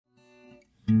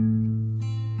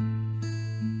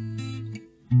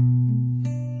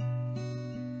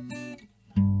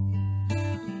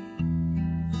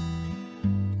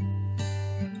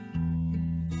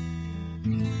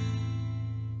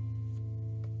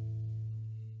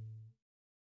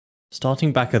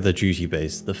Starting back at the duty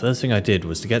base, the first thing I did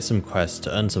was to get some quests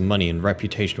to earn some money and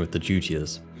reputation with the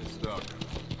dutiers. Do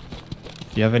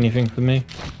you have anything for me?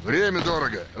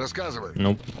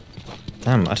 Nope.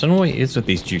 Damn, I don't know what it is with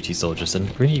these duty soldiers. They're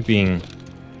really being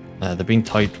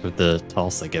tight with the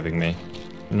tasks they're giving me.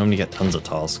 I normally get tons of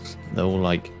tasks. They're all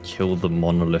like, kill the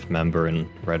monolith member in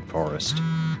Red Forest.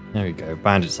 There we go,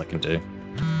 bandits I can do.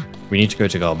 We need to go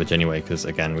to garbage anyway, because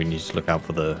again, we need to look out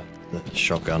for the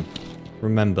shotgun.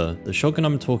 Remember, the shotgun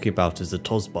I'm talking about is the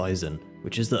Toz Bison,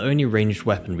 which is the only ranged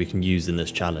weapon we can use in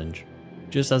this challenge.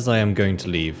 Just as I am going to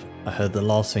leave, I heard the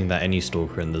last thing that any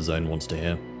stalker in the zone wants to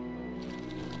hear.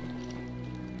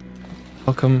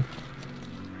 How come?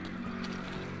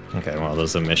 Okay, well,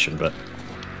 there's a mission, but...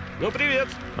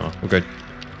 Oh, we'll go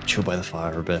chill by the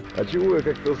fire a bit. А чего я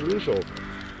как-то слышал?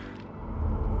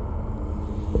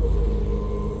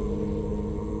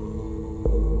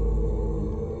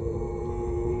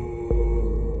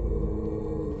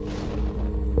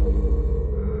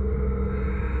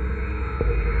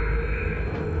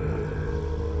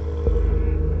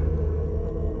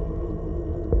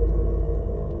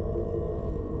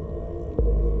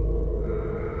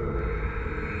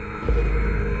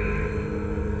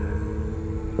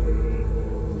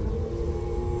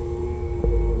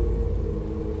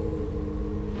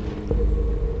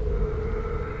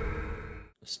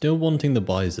 Still wanting the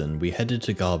bison, we headed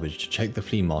to garbage to check the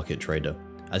flea market trader,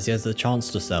 as he has the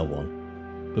chance to sell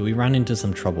one, but we ran into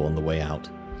some trouble on the way out.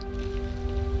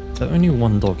 Is there only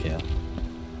one dog here?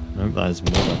 Nope, that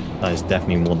is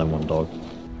definitely more than one dog.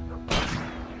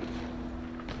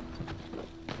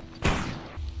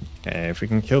 Okay, if we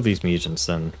can kill these mutants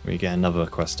then we get another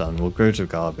quest done. We'll go to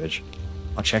garbage.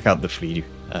 I'll check out the flea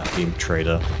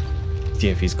trader, see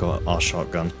if he's got our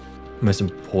shotgun. Most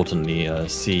importantly,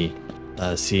 see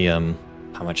how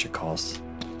much it costs.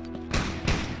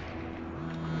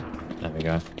 There we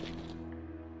go.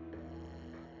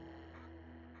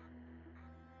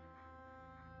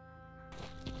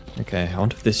 Okay, I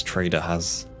wonder if this trader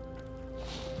has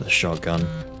the shotgun.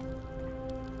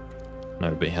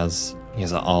 No, but he has an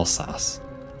RSAS.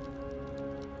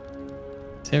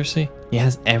 Seriously? He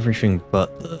has everything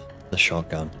but the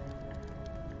shotgun.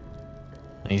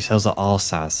 And he sells the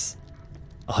RSAS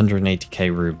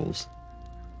 180k rubles.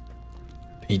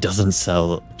 He doesn't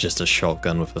sell just a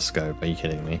shotgun with a scope, are you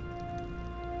kidding me?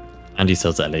 And he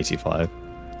sells the L85.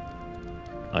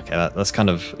 Okay, that's kind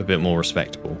of a bit more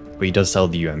respectable. But he does sell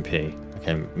the UMP.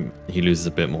 Okay, he loses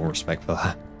a bit more respect for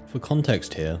that. For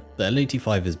context here, the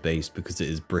L85 is based because it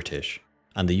is British,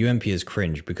 and the UMP is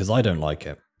cringe because I don't like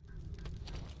it.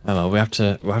 Oh well,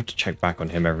 we'll have to check back on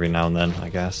him every now and then, I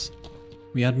guess.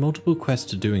 We had multiple quests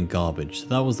to do in garbage, so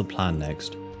that was the plan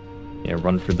next. Yeah,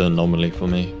 run through the anomaly for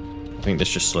me. I think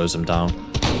this just slows them down.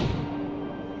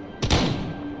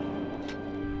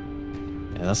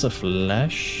 Yeah, that's a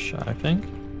flesh, I think.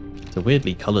 It's a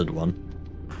weirdly coloured one.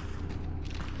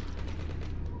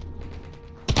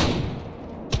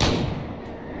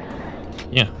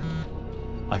 Yeah.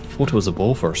 I thought it was a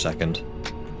ball for a second.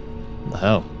 What the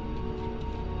hell?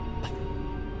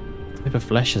 What type of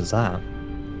flesh is that?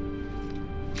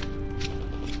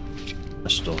 A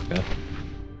stalker.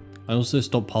 I also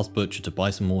stopped past Butcher to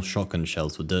buy some more shotgun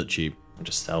shells for dirt cheap. I'll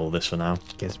just sell this for now.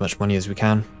 Get as much money as we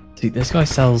can. See, this guy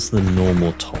sells the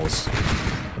normal Toz,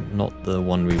 but not the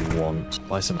one we want.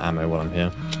 Buy some ammo while I'm here.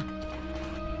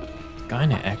 Guy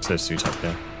in an exosuit up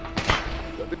here.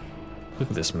 Look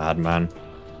at this madman.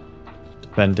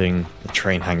 Defending the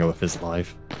train hangar with his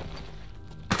life.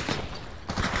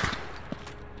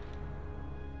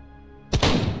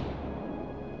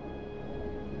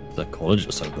 There's a college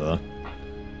just over there.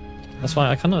 That's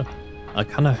why I kind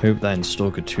of hope that in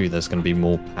S.t.a.l.k.e.r 2 there's going to be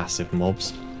more passive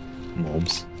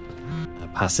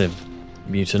passive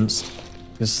mutants,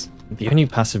 because the only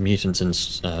passive mutants in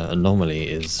Anomaly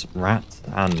is rat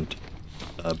and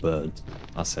birds.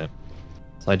 That's it.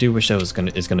 So I do wish there is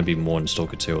going to be more in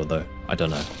S.t.a.l.k.e.r 2, although I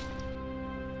don't know.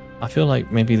 I feel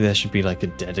like maybe there should be like a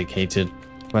dedicated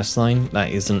questline that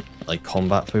isn't like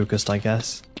combat focused, I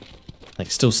guess.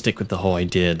 Like still stick with the whole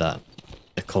idea that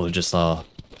ecologists are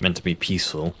meant to be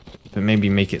peaceful, but maybe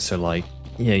make it so like,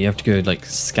 yeah, you have to go like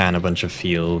scan a bunch of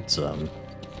fields. What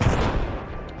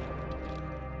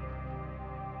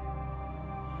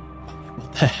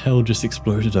the hell just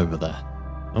exploded over there?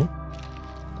 Oh,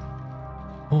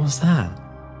 what was that?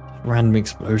 Random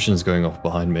explosions going off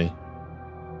behind me.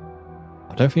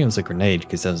 I don't think it was a grenade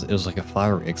because it was like a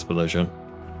fire explosion.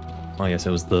 Oh yes, it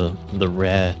was the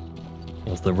rare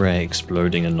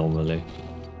exploding anomaly.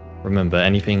 Remember,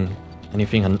 anything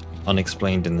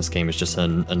unexplained in this game is just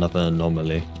another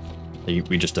anomaly that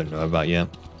we just don't know about yet.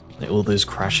 all those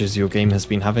crashes your game has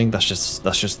been having, that's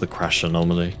just the crash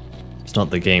anomaly. It's not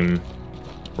the game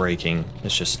breaking,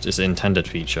 it's an intended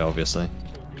feature, obviously.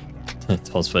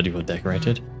 Toz very well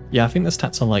decorated. Yeah, I think the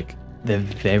stats are like, they're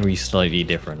very slightly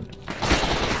different.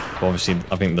 But obviously,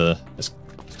 I think it's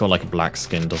got like a black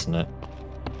skin, doesn't it?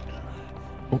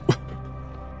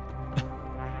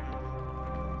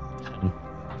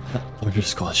 I've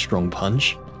just got a strong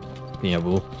punch. Yeah,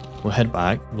 we'll head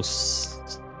back. We'll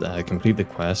complete the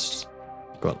quest.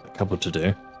 Got a couple to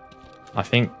do. I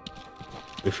think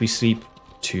if we sleep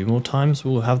 2 more times,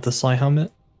 we'll have the s.t.a.l.k.e.r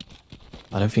helmet.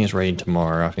 I don't think it's ready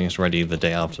tomorrow. I think it's ready the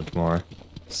day after tomorrow.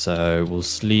 So we'll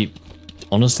sleep.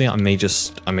 Honestly, I may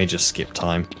just skip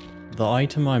time. The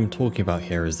item I'm talking about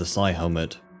here is the s.t.a.l.k.e.r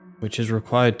helmet, which is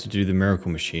required to do the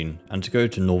miracle machine and to go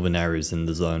to northern areas in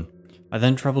the zone. I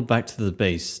then travelled back to the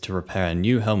base to repair a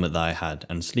new helmet that I had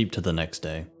and sleep to the next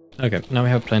day. Okay, now we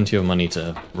have plenty of money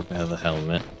to repair the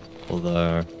helmet.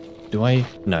 Although,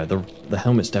 no, the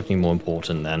helmet's definitely more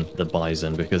important than the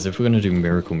bison, because if we're going to do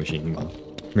miracle machine, well,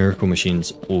 miracle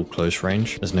machine's all close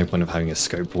range. There's no point of having a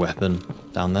scope weapon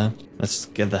down there. Let's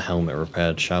get the helmet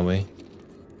repaired, shall we?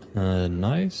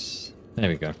 Nice. There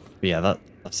we go. But yeah,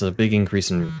 that's a big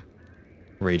increase in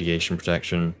radiation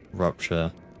protection,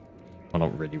 rupture. Well,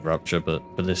 not really rupture, but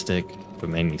ballistic, but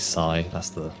mainly psi. That's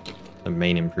the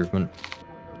main improvement.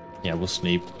 Yeah, we'll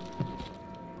sleep.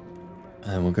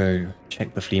 And we'll go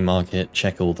check the flea market,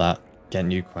 check all that, get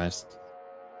new quests.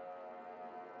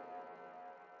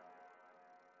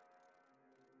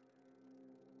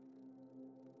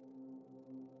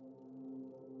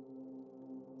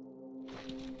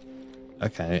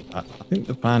 Okay, I think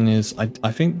the plan is,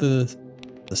 I think the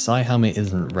s.t.a.l.k.e.r helmet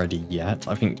isn't ready yet.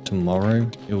 I think tomorrow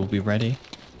it will be ready.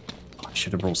 I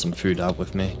should have brought some food out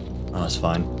with me. Oh, that's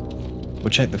fine. We'll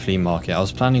check the flea market. I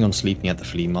was planning on sleeping at the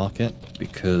flea market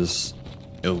because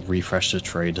it'll refresh the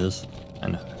traders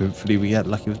and hopefully we get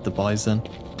lucky with the bison.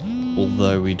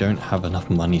 Although we don't have enough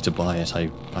money to buy it,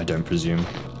 I don't presume.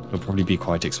 It'll probably be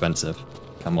quite expensive.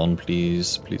 Come on,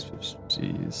 please. Please, please,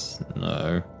 please.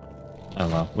 No. Oh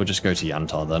well, we'll just go to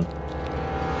s.t.a.l.k.e.r then.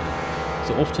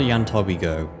 So off to s.t.a.l.k.e.r we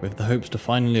go, with the hopes to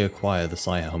finally acquire the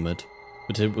s.t.a.l.k.e.r helmet,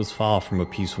 but it was far from a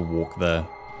peaceful walk there.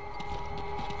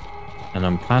 And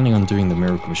I'm planning on doing the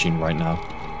miracle machine right now.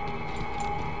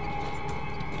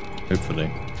 Hopefully.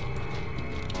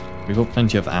 We've got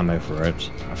plenty of ammo for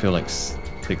it. I feel like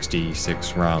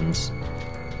 66 rounds.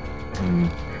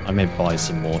 I may buy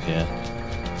some more here.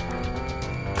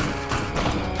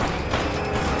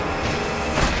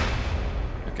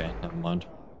 Okay, never mind.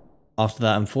 After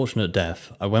that unfortunate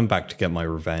death, I went back to get my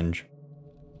revenge.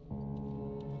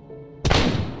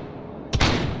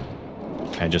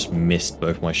 I just missed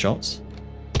both my shots.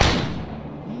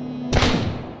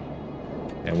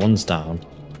 Okay, one's down.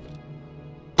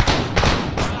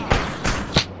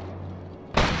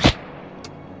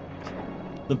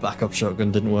 The backup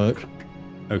shotgun didn't work.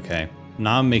 Okay,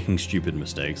 now I'm making stupid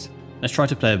mistakes. Let's try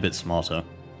to play a bit smarter.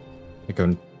 I go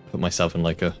and put myself in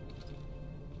like a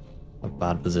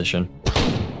bad position.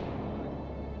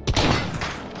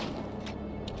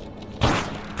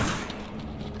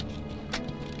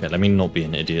 Okay, let me not be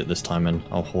an idiot this time and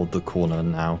I'll hold the corner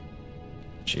now.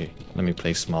 Gee, let me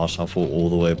play smart. I'll fall all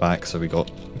the way back so we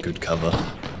got good cover.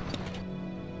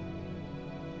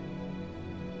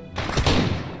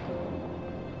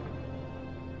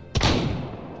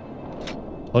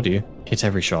 Told you, hit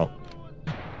every shot.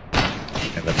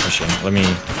 Okay, they're pushing. Let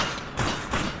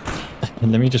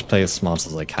me just play as smart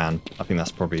as I can. I think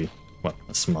that's probably, well,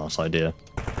 a smart idea.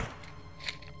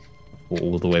 Fall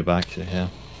all the way back to here.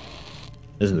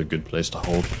 This is a good place to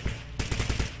hold.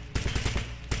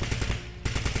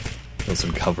 Got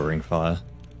some covering fire.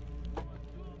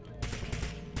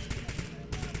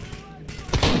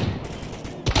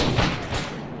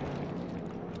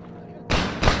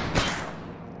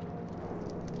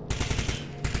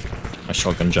 My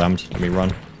shotgun jammed. Let me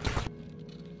run.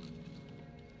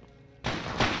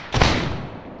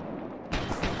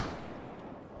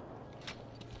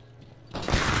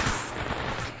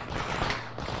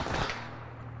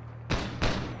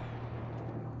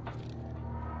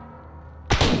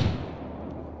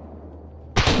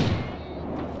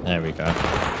 There we go. I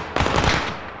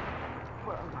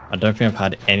don't think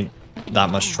I've had that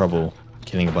much trouble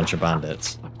killing a bunch of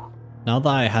bandits. Now that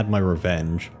I had my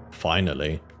revenge,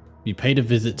 finally, we paid a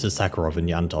visit to Sakharov in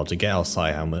Yantar to get our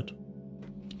s.t.a.l.k.e.r helmet.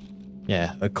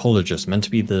 Yeah, ecologist, meant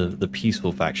to be the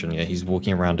peaceful faction, yeah, he's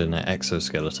walking around in an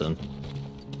exoskeleton.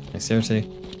 Like, seriously?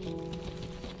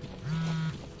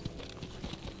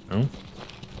 Oh?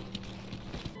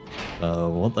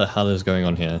 What the hell is going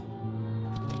on here?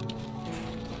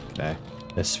 Okay.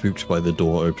 They're spooked by the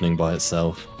door opening by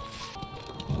itself.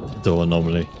 Door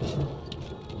anomaly.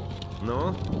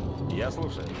 Ну, я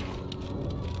слушаю.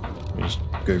 We just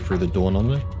go through the door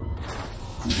anomaly.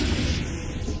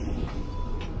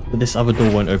 But this other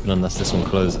door won't open unless this one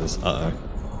closes. Uh-oh.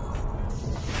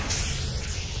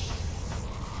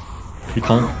 You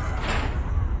can't...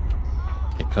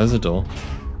 Okay, close the door.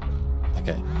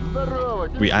 Okay.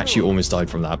 We actually almost died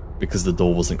from that because the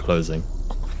door wasn't closing.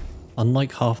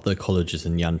 Unlike half the colleges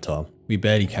in Yantar, we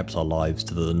barely kept our lives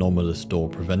to the anomalous door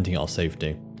preventing our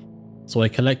safety. So I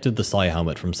collected the s.t.a.l.k.e.r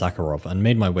helmet from Sakharov and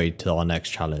made my way to our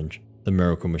next challenge, the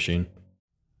Miracle Machine.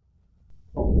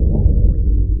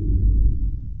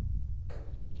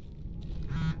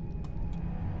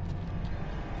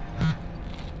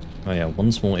 Oh yeah,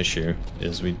 one small issue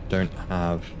is we don't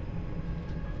have...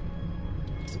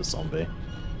 It's a zombie.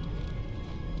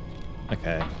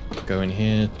 Okay, go in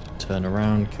here, turn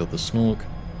around, kill the s.t.a.l.k.e.r.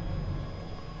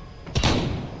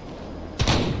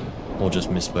 Or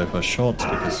just miss both our shots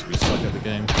because we suck at the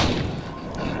game.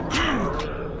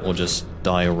 Or just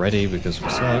die already because we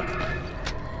suck.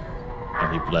 Oh,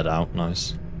 he bled out,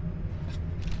 nice.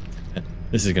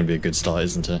 This is going to be a good start,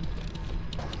 isn't it?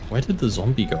 Where did the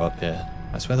zombie go up here?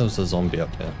 I swear there was a zombie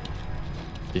up here.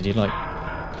 Did he like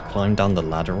climb down the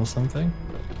ladder or something?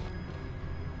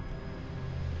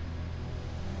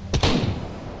 Yeah,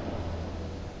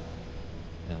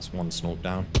 that's one s.t.a.l.k.e.r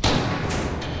down.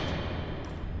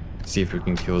 See if we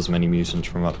can kill as many mutants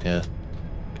from up here.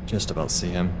 Just about see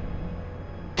him.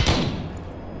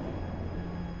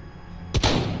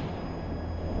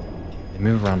 They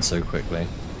move around so quickly.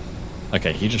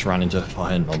 Okay, he just ran into a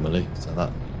fire anomaly, so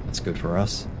that's good for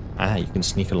us. Ah, you can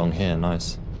sneak along here,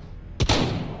 nice.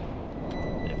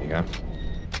 There we go.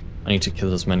 I need to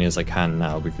kill as many as I can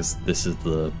now because this is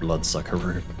the bloodsucker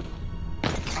room.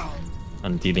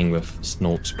 And dealing with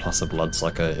s.t.a.l.k.e.s plus a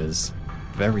bloodsucker is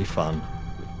very fun.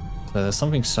 So there's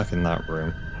something stuck in that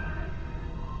room.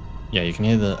 Yeah, you can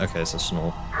hear the... Okay, it's a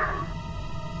s.t.a.l.k.e.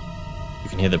 You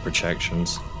can hear the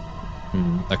projections.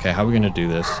 Okay, how are we going to do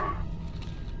this?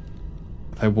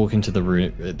 If I walk into the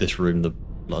room, this room, the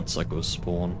bloodsucker will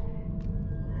spawn.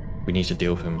 We need to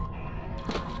deal with him.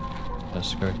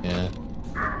 Let's go here.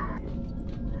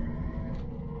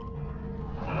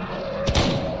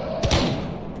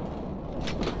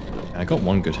 I got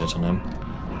one good hit on him.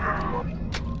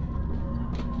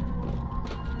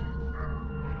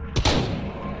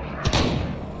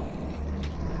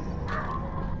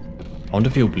 I wonder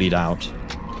if he'll bleed out.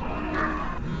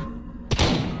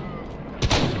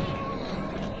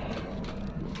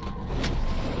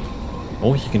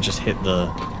 Or he can just hit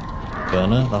the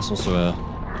burner. That's also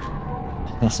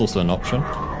an option.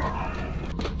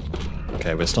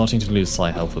 Okay, we're starting to lose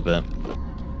sight health a bit.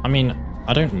 I mean,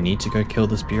 I don't need to go kill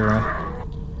this bureau.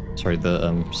 Sorry, the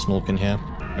s.t.a.l.k.e. in here.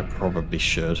 I probably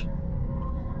should.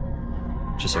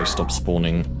 Just so he stops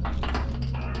spawning.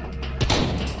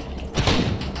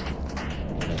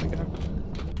 There we go.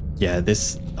 Yeah,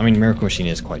 I mean, Miracle Machine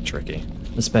is quite tricky.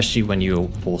 Especially when you're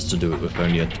forced to do it with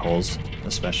only a Toz,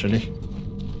 especially.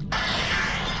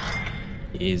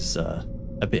 It is a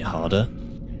bit harder.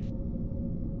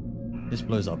 This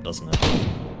blows up, doesn't it?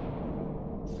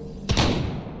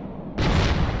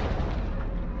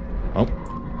 Oh.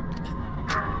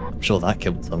 I'm sure that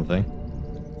killed something.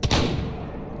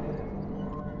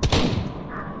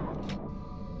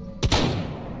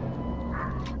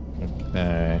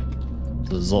 Okay.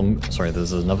 There's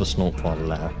another s.t.a.l.k.e. on the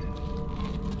left.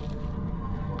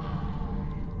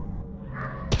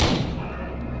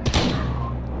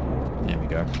 There we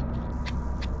go.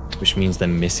 Which means they're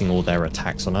missing all their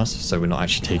attacks on us, so we're not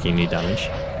actually taking any damage.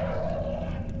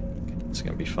 Okay, it's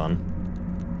gonna be fun.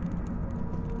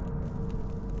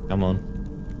 Come on.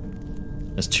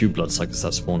 There's 2 bloodsuckers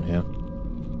that spawn here.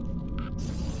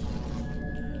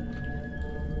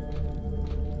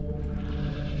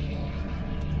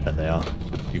 There they are.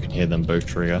 You can hear them both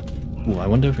trigger. Ooh, I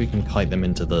wonder if we can kite them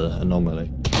into the anomaly.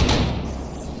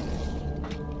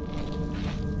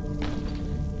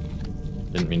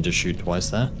 Didn't mean to shoot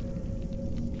twice there.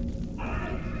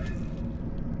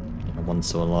 Yeah, one's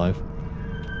still alive.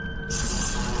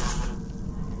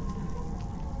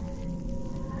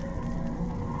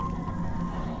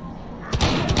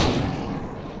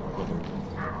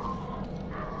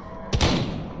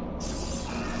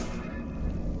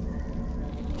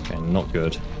 Not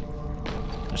good.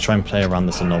 Let's try and play around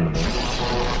this anomaly.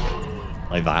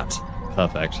 Like that.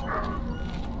 Perfect.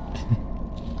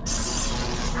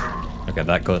 Okay,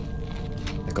 that got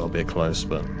a bit close,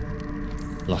 but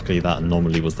luckily that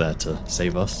anomaly was there to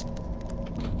save us.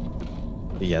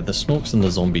 But yeah, the s.t.a.l.k.e.s and the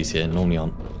zombies here normally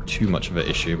aren't too much of an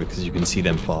issue because you can see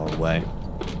them far away.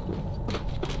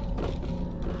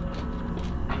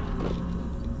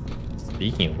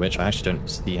 Speaking of which, I actually don't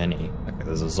see any. Okay,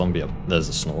 there's a zombie up. There's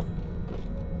a snore.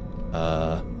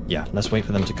 Yeah, let's wait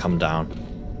for them to come down.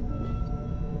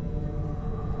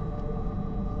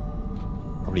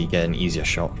 Probably get an easier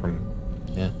shot from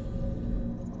here.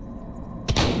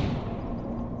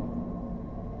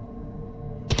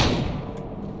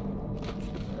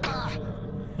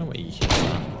 No way he hits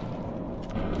that.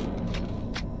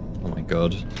 Oh my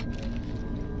god.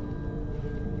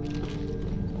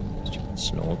 Stupid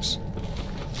snorks.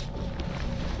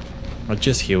 I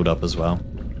just healed up as well.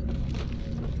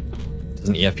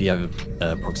 Doesn't EFP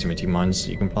have proximity mines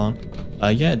you can plant?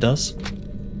 Yeah, it does.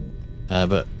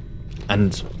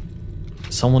 And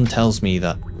someone tells me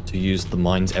that to use the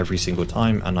mines every single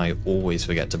time, and I always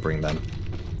forget to bring them.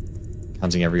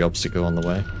 Counting every obstacle on the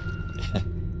way.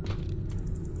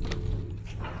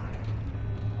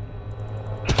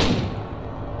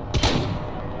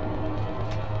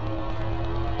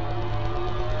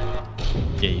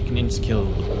 Yeah, you can insta-kill.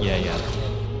 Yeah.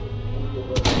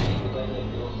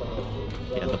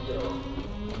 Yeah,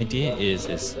 the idea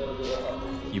is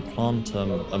you plant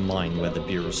a mine where the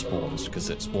Bureau spawns, because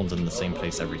it spawns in the same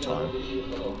place every time.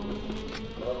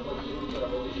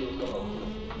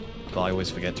 But I always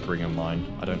forget to bring a mine.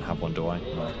 I don't have one, do I?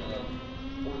 No.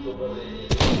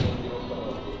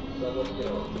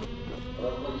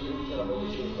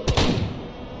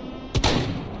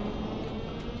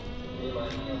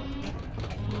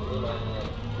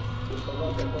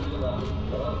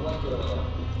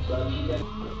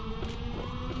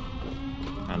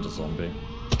 And a zombie.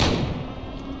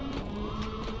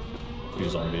 2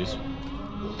 zombies.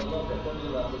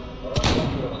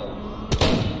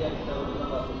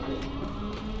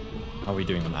 How are we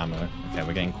doing on ammo? Okay,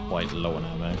 we're getting quite low on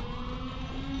ammo.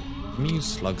 Can we use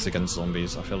slugs against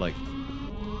zombies? I feel like...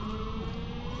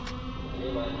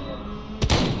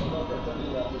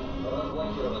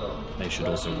 they should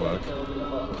also work.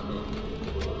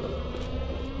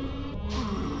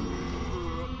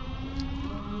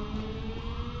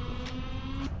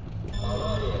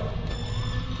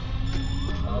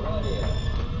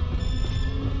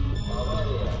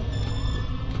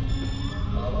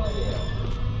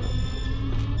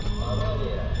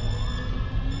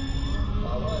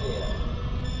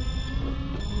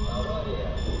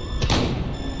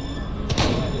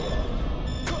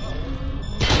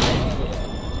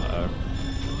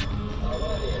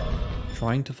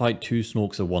 Trying to fight 2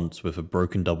 snorks at once with a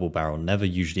broken double barrel never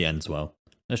usually ends well.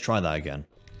 Let's try that again.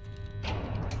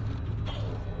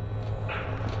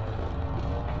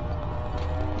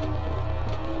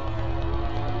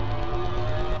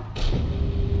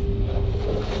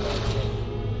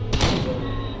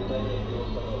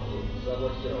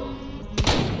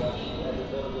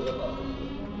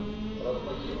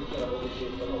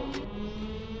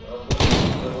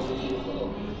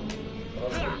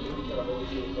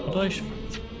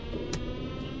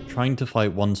 Trying to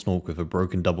fight 1 snork with a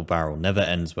broken double barrel never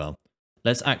ends well.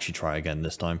 Let's actually try again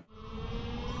this time.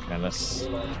 Okay, let's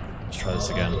try this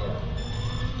again.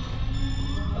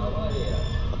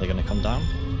 Are they gonna come down?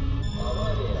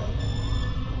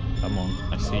 Come on,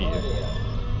 I see you.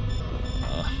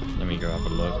 Let me go have a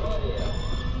look.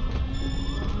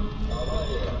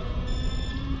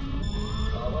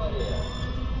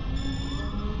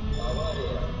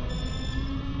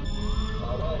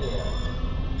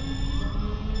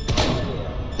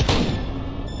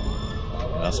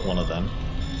 That's one of them.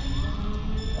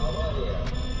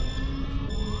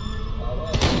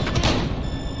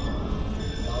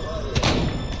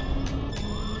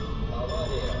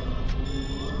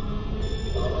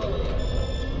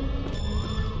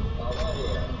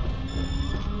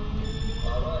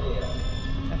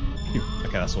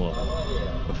 Okay, that's all of them.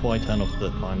 Before I turn off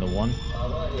the final one,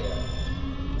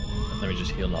 let me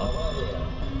just heal up.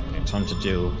 Okay, time to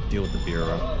deal with the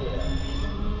Bureau.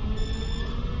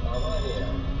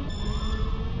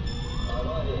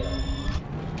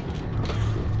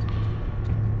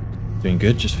 Doing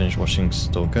good, just finished watching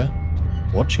s.t.a.l.k.e.r.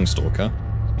 Watching s.t.a.l.k.e.r?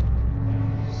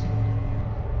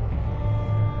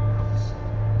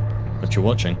 What you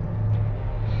watching?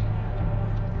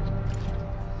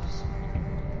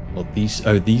 Well, these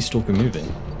s.t.a.l.k.e.r moving.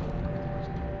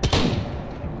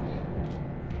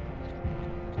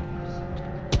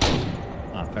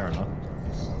 Ah, fair enough.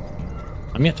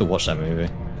 I'm yet to watch that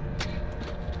movie.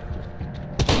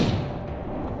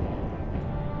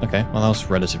 Okay, well that was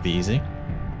relatively easy.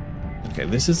 Okay,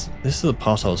 this is the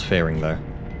part I was fearing though.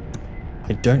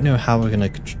 I don't know how we're gonna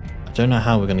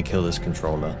kill this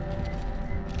controller.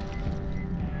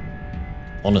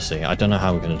 Honestly, I don't know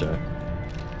how we're gonna do it.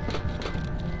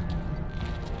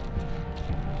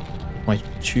 My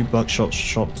 2 buckshot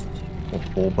shots or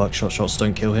 4 buckshot shots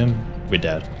don't kill him, we're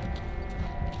dead.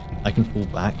 I can fall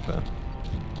back, but...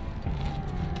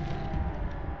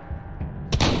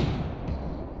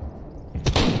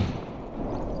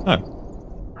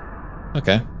 Oh.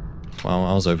 Okay. Well,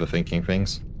 I was overthinking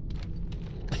things.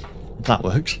 That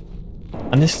worked.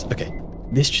 And this, okay,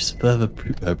 this just further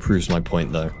proves my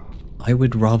point though. I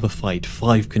would rather fight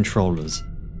 5 controllers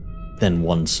than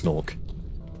 1 snork.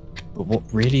 But what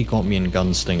really got me in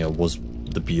Gunslinger was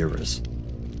the Buras.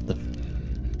 Them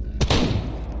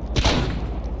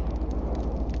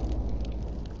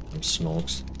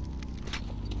snorks.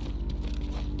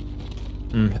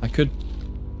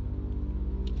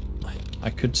 I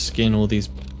could skin all these.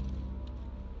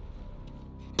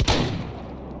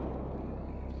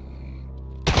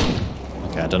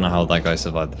 Okay, I don't know how that guy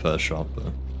survived the first shot,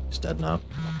 but he's dead now.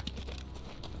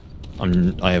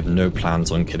 I have no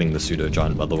plans on killing the pseudo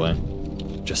giant, by the way.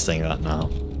 Just saying that now.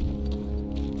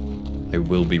 I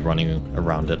will be running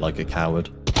around it like a coward.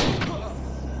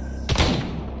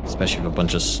 Especially if a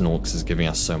bunch of snorks is giving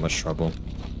us so much trouble.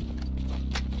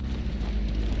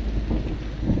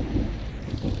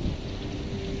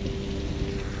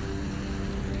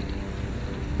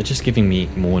 They're just giving me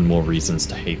more and more reasons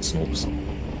to hate snorks.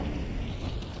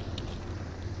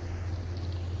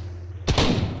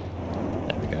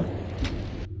 There we go.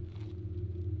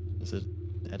 There's a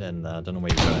dead end there, I don't know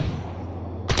where you're going.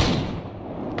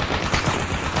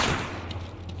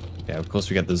 Okay, of course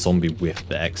we get the zombie with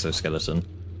the exoskeleton.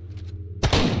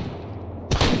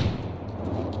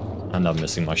 And I'm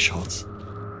missing my shots.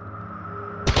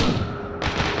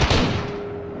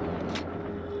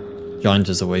 Giant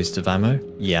is a waste of ammo?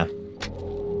 Yeah,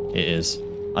 it is.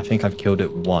 I think I've killed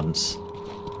it once.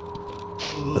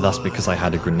 But that's because I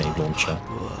had a grenade launcher.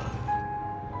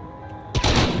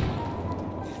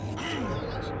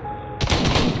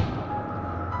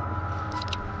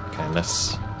 Okay,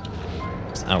 let's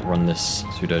outrun this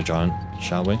pseudo giant,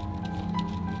 shall we?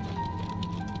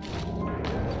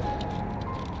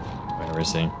 Where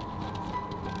is he?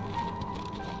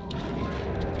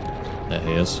 There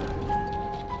he is.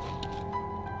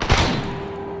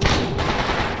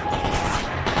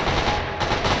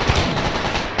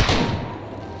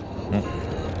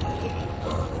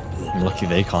 I'm lucky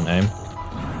they can't aim.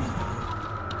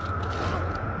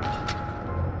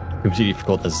 Completely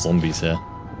forgot there's zombies here.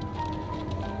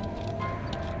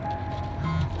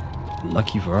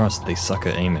 Lucky for us, they suck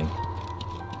at aiming.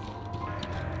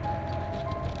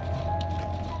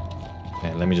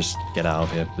 Okay, let me just get out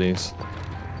of here, please.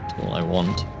 That's all I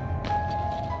want.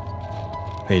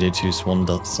 Payday 2 Swan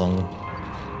Dot song.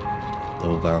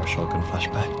 Double barrel shotgun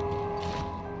flashback.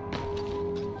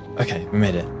 Okay, we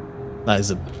made it. That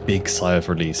is a big sigh of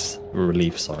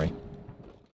relief, sorry.